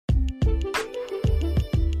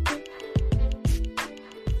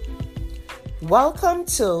Welcome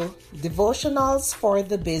to Devotionals for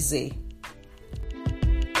the Busy.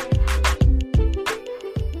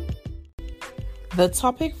 The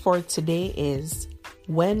topic for today is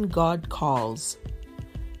When God Calls.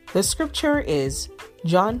 The scripture is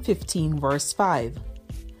John 15 verse 5.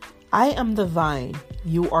 I am the vine,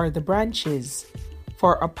 you are the branches,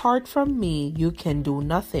 for apart from me you can do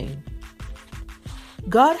nothing.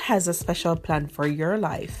 God has a special plan for your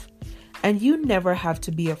life, and you never have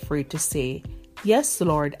to be afraid to say, "Yes,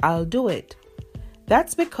 Lord, I'll do it."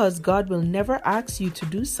 That's because God will never ask you to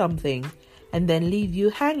do something and then leave you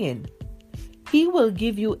hanging. He will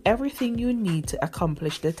give you everything you need to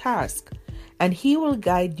accomplish the task, and He will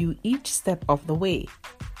guide you each step of the way.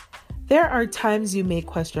 There are times you may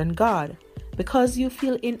question God because you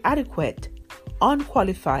feel inadequate,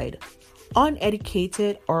 unqualified,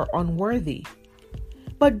 uneducated, or unworthy.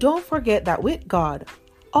 But don't forget that with God,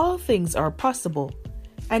 all things are possible,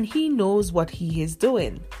 and He knows what He is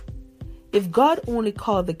doing. If God only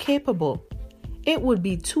called the capable, it would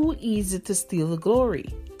be too easy to steal the glory.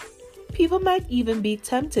 People might even be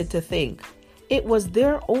tempted to think it was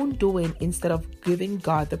their own doing instead of giving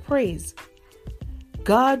God the praise.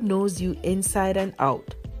 God knows you inside and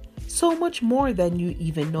out, so much more than you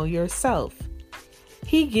even know yourself.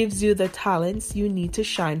 He gives you the talents you need to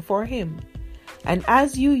shine for Him. And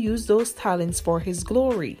as you use those talents for His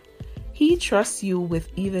glory, He trusts you with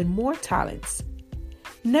even more talents.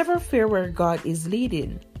 Never fear where God is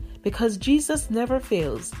leading, because Jesus never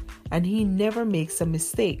fails and He never makes a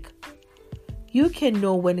mistake. You can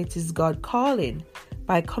know when it is God calling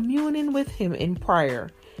by communing with Him in prayer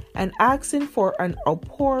and asking for an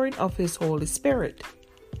outpouring of His Holy Spirit.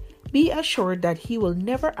 Be assured that He will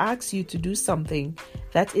never ask you to do something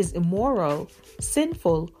that is immoral,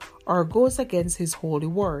 sinful, or goes against His holy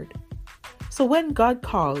word. So when God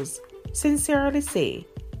calls, sincerely say,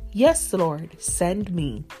 "Yes, Lord, send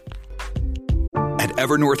me." At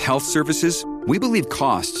Evernorth Health Services, we believe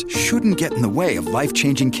costs shouldn't get in the way of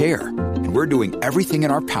life-changing care, and we're doing everything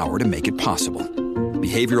in our power to make it possible.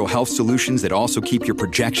 Behavioral health solutions that also keep your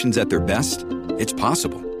projections at their best? It's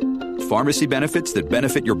possible. Pharmacy benefits that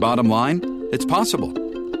benefit your bottom line? It's possible.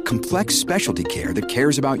 Complex specialty care that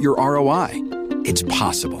cares about your ROI? It's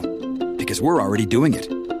possible. Because we're already doing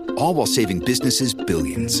it. All while saving businesses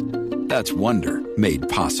billions. That's Wonder made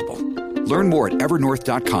possible. Learn more at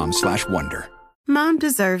evernorth.com/wonder. Mom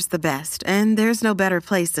deserves the best, and there's no better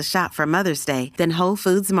place to shop for Mother's Day than Whole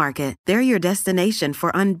Foods Market. They're your destination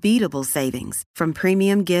for unbeatable savings, from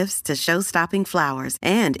premium gifts to show-stopping flowers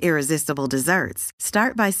and irresistible desserts.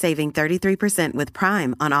 Start by saving 33% with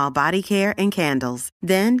Prime on all body care and candles.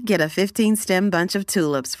 Then get a 15-stem bunch of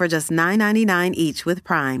tulips for just $9.99 each with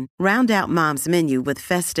Prime. Round out Mom's menu with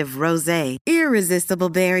festive rosé, irresistible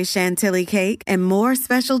berry chantilly cake, and more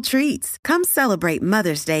special treats. Come celebrate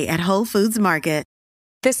Mother's Day at Whole Foods Market.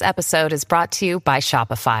 This episode is brought to you by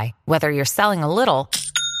Shopify. Whether you're selling a little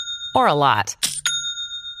or a lot,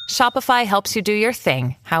 Shopify helps you do your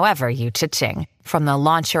thing, however you cha-ching. From the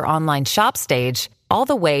launch your online shop stage, all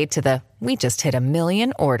the way to the we just hit 1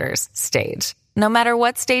 million orders stage. No matter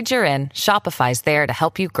what stage you're in, Shopify's there to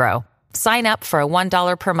help you grow. Sign up for a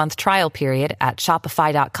 $1 per month trial period at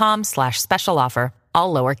shopify.com/special offer,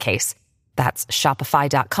 all lowercase. That's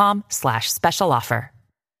shopify.com/special offer.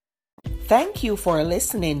 Thank you for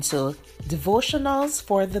listening to Devotionals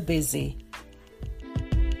for the Busy.